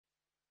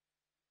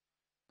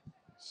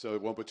So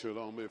it won't be too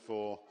long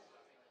before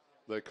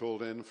they're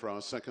called in for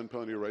our second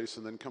pony race,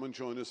 and then come and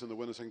join us in the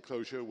winners'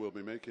 enclosure. We'll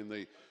be making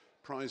the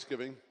prize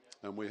giving,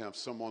 and we have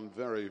someone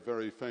very,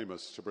 very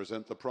famous to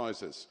present the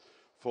prizes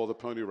for the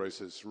pony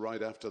races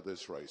right after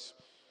this race.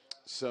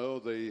 So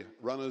the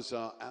runners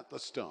are at the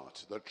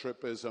start. The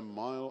trip is 1.25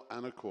 miles,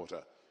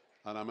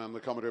 and I'm in the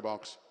commentary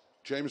box,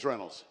 James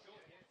Reynolds.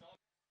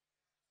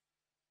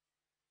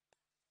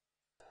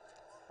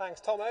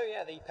 Thanks, Tomo.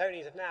 Yeah, the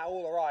ponies have now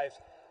all arrived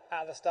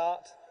at the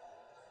start.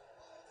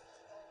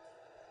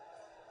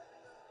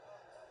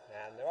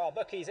 And there are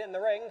bookies in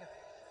the ring,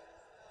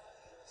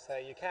 so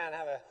you can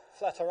have a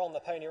flutter on the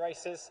pony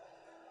races,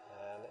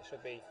 and it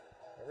should be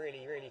a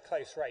really, really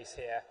close race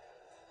here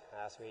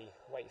as we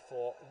wait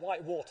for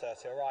White Water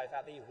to arrive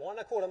at the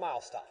 1.25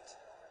 mile start.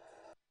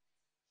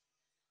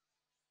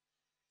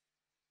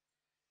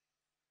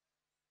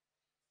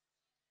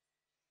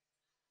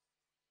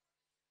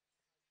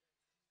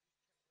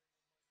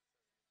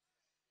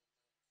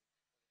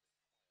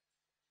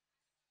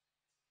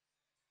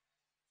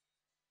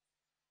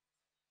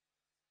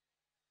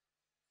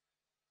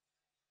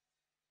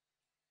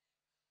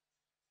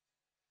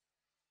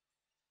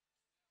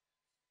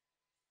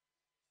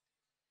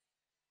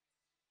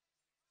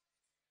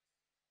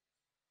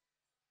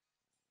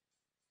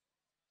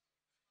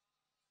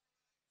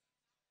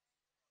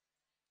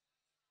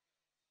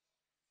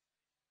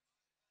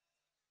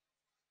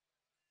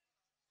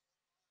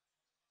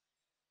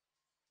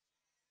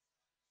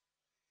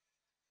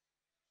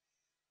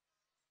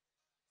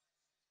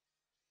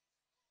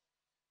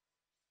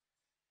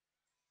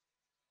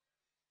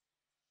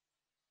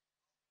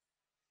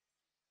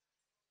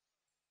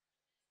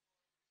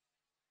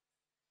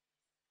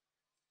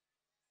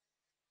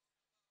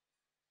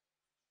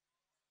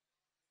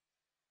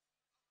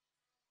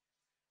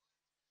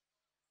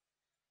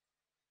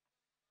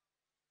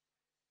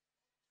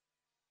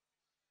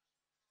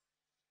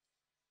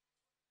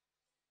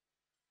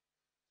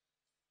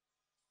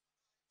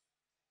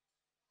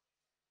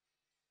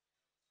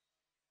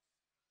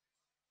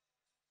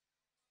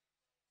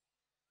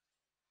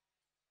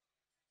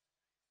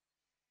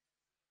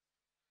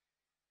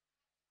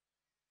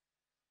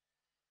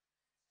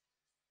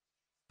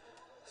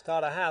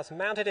 Starter has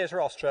mounted his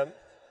rostrum.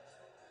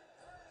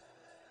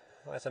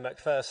 Liza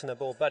McPherson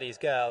aboard Buddy's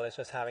Girl is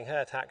just having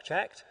her tack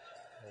checked,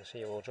 and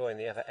she will join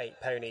the other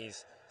 8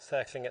 ponies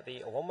circling at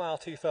the 1 mile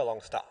 2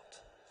 furlong start.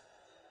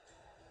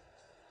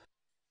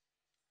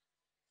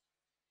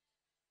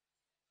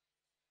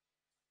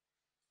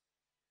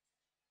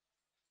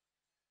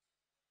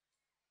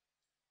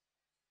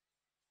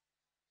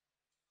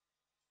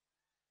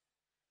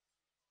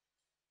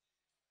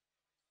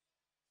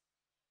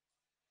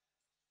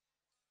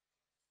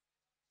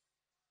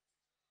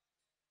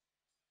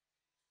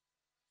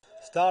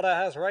 Starter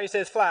has raised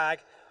his flag,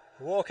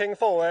 walking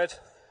forward.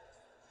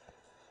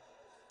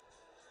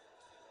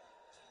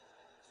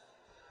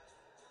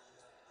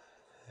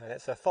 And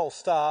it's a false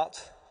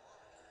start.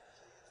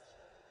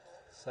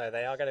 So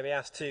they are going to be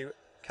asked to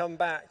come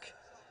back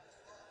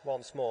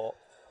once more.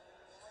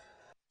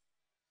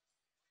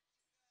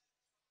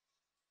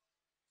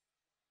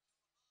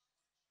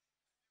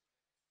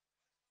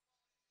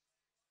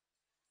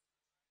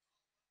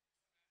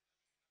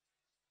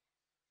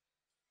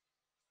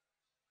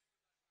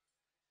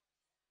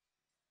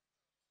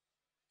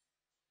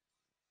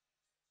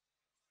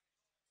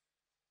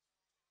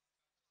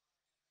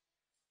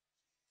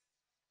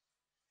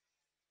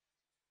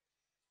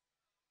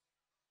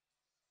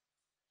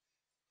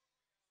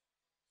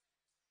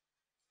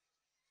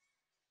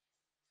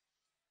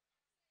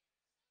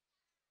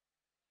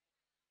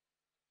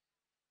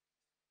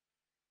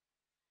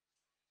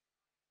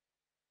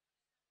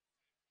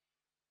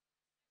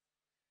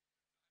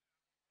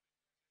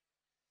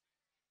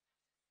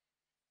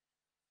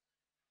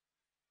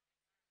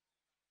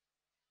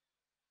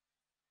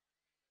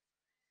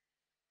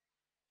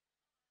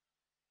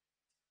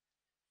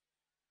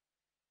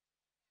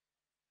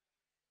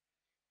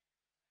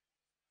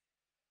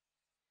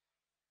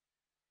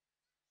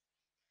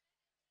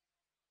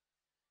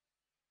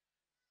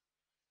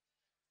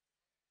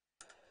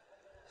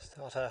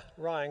 Starter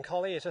Ryan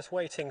Colley is just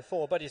waiting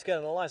for Buddy's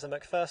Girl and Liza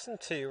McPherson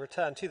to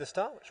return to the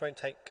start, which won't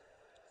take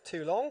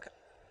too long.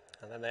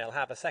 And then they'll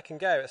have a second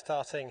go at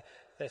starting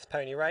this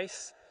pony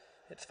race.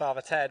 It's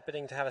Father Ted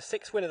bidding to have a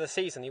 6th win of the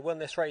season. He won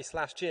this race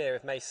last year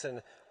with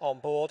Mason on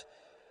board.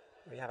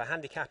 We have a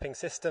handicapping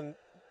system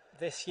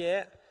this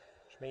year,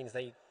 which means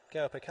they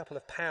go up a couple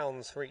of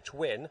pounds for each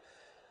win.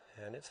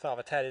 And it's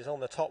Father Ted is on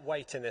the top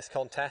weight in this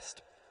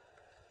contest.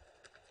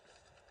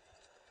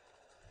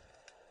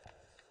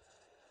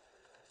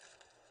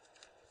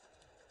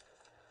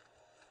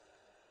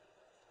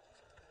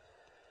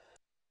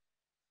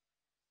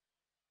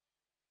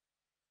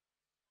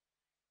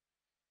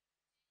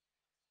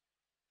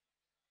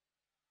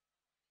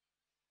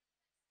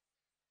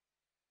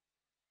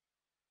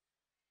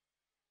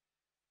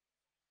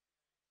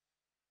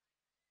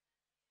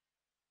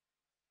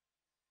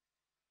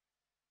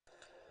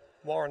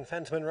 Warren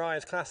Fenterman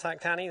rides Class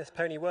Act Annie. This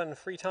pony won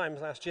 3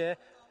 times last year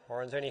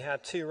Warren's only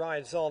had 2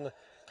 rides on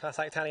Class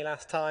Actani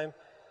last time.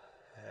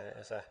 And it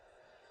was a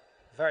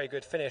very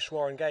good finish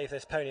Warren gave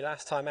this pony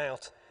last time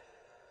out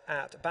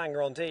at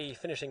Bangor-on-Dee,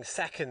 finishing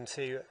second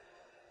to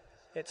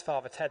its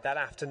father Ted that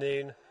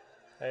afternoon,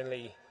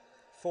 only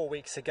 4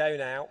 weeks ago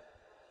now.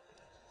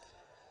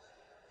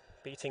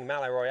 Beating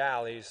Malo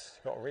Royale, who's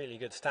got really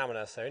good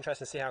stamina. So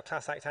interesting to see how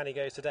Class Actani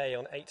goes today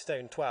on 8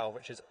 stone 12,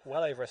 which is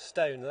well over a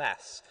stone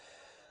less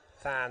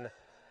than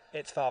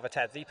its father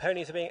Ted. The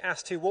ponies are being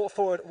asked to walk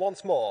forward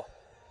once more.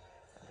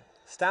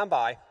 Stand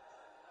by.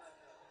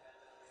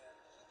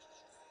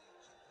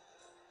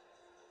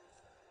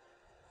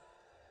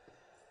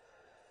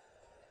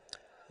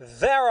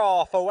 They're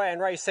off away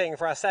and racing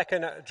for a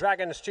second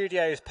Dragon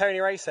Studios pony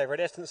race over a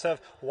distance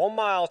of 1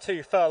 mile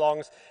 2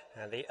 furlongs.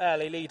 And the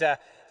early leader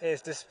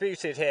is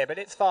disputed here, but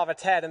it's Father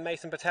Ted, and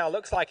Mason Patel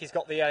looks like he's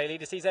got the early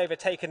lead as he's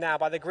overtaken now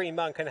by the Green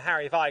Monk and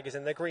Harry Vigers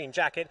in the green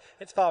jacket.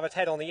 It's Father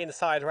Ted on the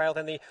inside rail,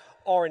 then the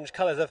orange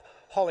colours of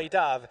Holly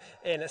Dove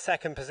in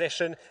second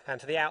position, and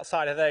to the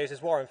outside of those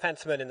is Warren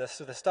Fentleman in the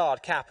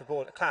starred cap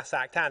aboard Class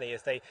Actani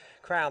as they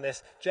crown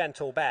this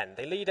gentle bend.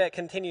 The leader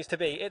continues to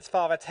be It's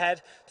Father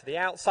Ted. To the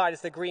outside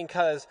is the green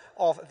colours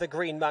of the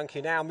Green Monk,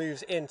 who now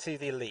moves into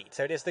the lead.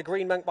 So it is the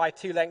Green Monk by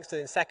 2 lengths,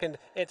 in second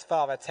It's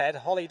Father Ted.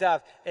 Holly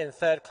Dove in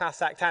third, Class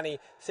Actani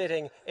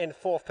sitting in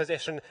fourth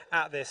position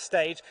at this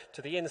stage.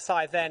 To the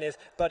inside then is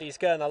Buddy's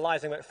Girl and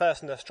Eliza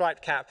McPherson, the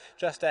striped cap,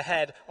 just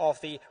ahead of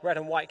the red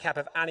and white cap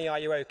of Annie Are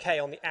You OK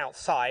on the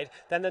outside.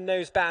 Then the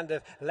noseband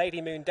of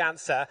Lady Moon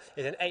Dancer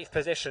is in 8th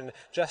position,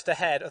 just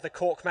ahead of the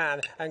Cork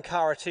Man and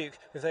Cara Took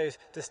with those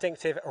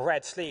distinctive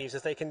red sleeves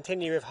as they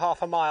continue with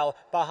half a mile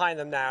behind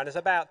them now. And there's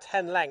about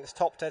 10 lengths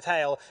top to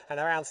tail and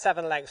around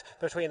 7 lengths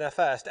between the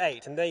first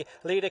 8. And the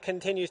leader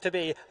continues to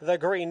be the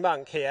Green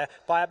Monk here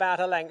by about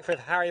a length with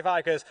Harry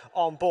Vigers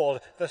on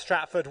board, the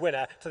Stratford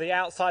winner. To the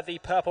outside, the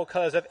purple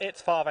colours of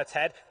It's Father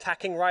Ted.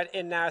 Tacking right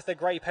in now is the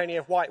grey pony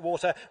of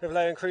Whitewater with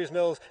Low and Cruise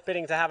Mills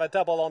bidding to have a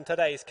double on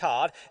today's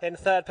card. In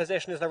third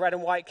position is the red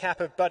and white cap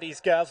of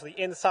Buddy's Girl. To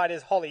the inside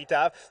is Holly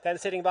Dove. Then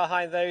sitting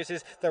behind those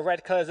is the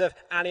red colours of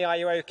Annie Are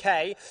You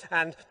OK?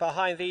 And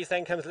behind these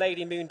then comes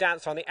Lady Moon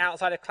Dancer on the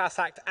outside of Class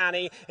Act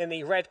Annie in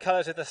the red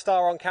colours with the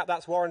star on cap.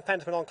 That's Warren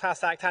Fentleman on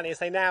Class Act Annie as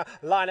they now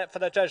line up for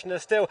the judge, and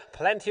there's still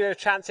plenty of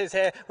chances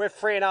here with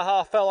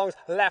 3.5 furlongs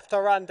left to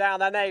run down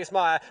the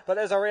Naysmire. But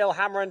there's a real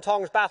hammer and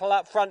tongs battle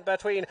up front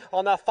between,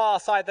 on the far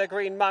side, the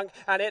Green Monk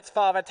and It's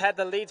Father Ted.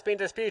 The lead's been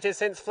disputed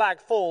since flag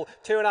fall.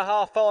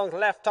 2.5 furlongs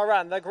left to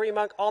run. The Green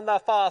Monk on the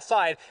far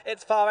side.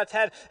 It's Father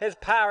Ted is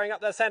powering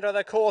up the centre of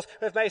the course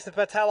with Mason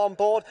Patel on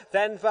board.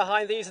 Then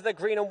behind these are the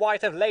green and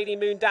white of Lady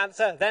Moon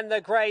Dancer. Then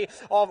the grey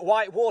of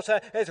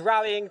Whitewater is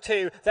rallying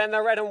too. Then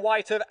the red and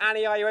white of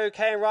Annie Are You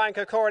OK? And Ryan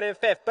Corcoran in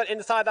 5th. But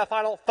inside the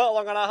final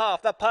furlong and a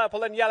half, the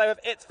purple and yellow of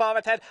It's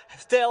Father Ted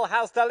still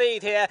has the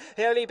lead here.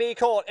 He'll only be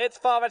caught. It's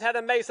Father Ted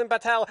and Mason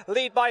Patel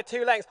lead by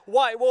 2 lengths.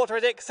 Whitewater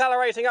is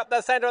accelerating up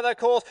the centre of the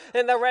course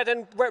in the red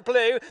and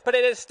blue, but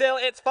it is still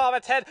It's Father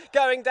Ted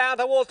going down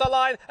towards the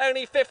line.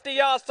 Only 50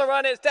 yards to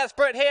run. It's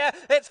desperate here.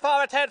 It's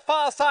Father Ted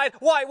far side.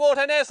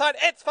 Whitewater near side.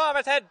 It's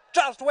Father Ted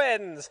just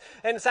wins.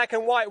 In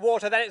second,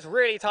 Whitewater. Then it's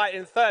really tight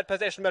in third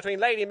position between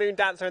Lady Moon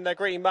Dancer and the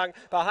Green Monk.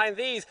 Behind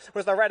these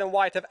was the red and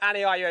white of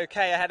Annie Are You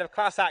OK? Ahead of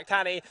Class Act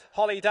Annie,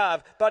 Holly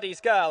Dove,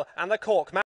 Buddy's Girl and the Cork Man.